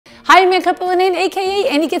Hi, I'm Ann Couple-Lane, aka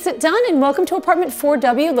Annie Gets It Done, and welcome to apartment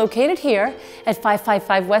 4W located here at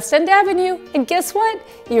 555 West End Avenue. And guess what?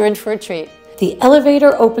 You're in for a treat. The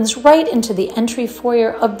elevator opens right into the entry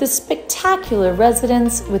foyer of this spectacular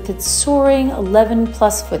residence with its soaring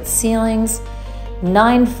 11+ foot ceilings,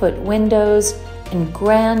 9-foot windows, and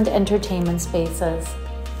grand entertainment spaces.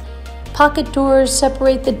 Pocket doors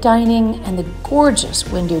separate the dining and the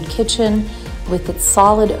gorgeous windowed kitchen with its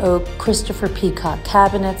solid oak Christopher Peacock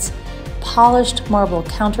cabinets, polished marble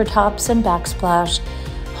countertops and backsplash,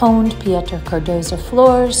 honed Pietra Cardosa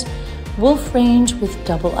floors, wolf range with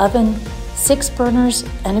double oven, 6 burners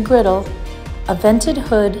and a griddle, a vented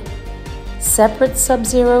hood, separate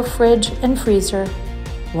sub-zero fridge and freezer,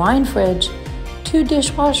 wine fridge, 2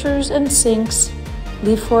 dishwashers and sinks,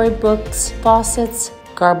 Lefroy Brooks faucets,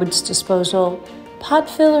 garbage disposal, pot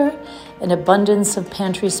filler, an abundance of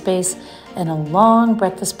pantry space, and a long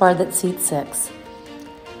breakfast bar that seats 6.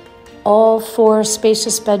 All 4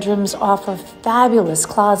 spacious bedrooms offer fabulous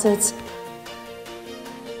closets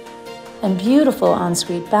and beautiful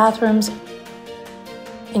ensuite bathrooms,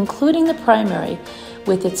 including the primary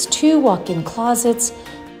with its 2 walk-in closets,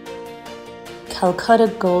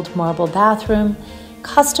 Calacatta gold marble bathroom,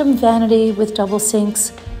 custom vanity with double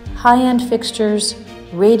sinks, high-end fixtures,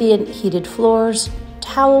 radiant heated floors,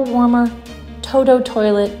 towel warmer, Toto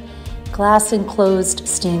toilet, glass enclosed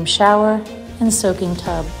steam shower, and soaking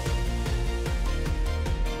tub.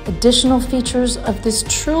 Additional features of this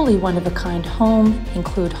truly one-of-a-kind home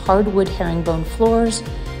include hardwood herringbone floors,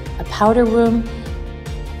 a powder room,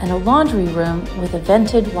 and a laundry room with a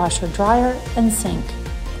vented washer-dryer and sink.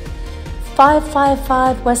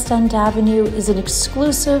 555 West End Avenue is an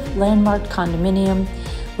exclusive landmark condominium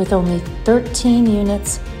with only 13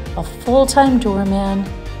 units, a full-time doorman,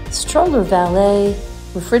 stroller valet,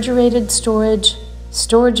 refrigerated storage,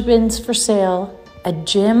 storage bins for sale, a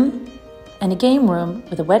gym, and a game room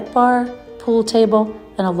with a wet bar, pool table,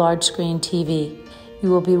 and a large screen TV. You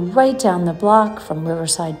will be right down the block from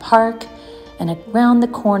Riverside Park and around the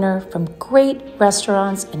corner from great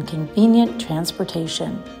restaurants and convenient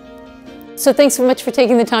transportation. So thanks so much for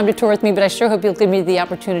taking the time to tour with me, but I sure hope you'll give me the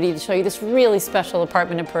opportunity to show you this really special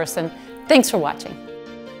apartment in person. Thanks for watching.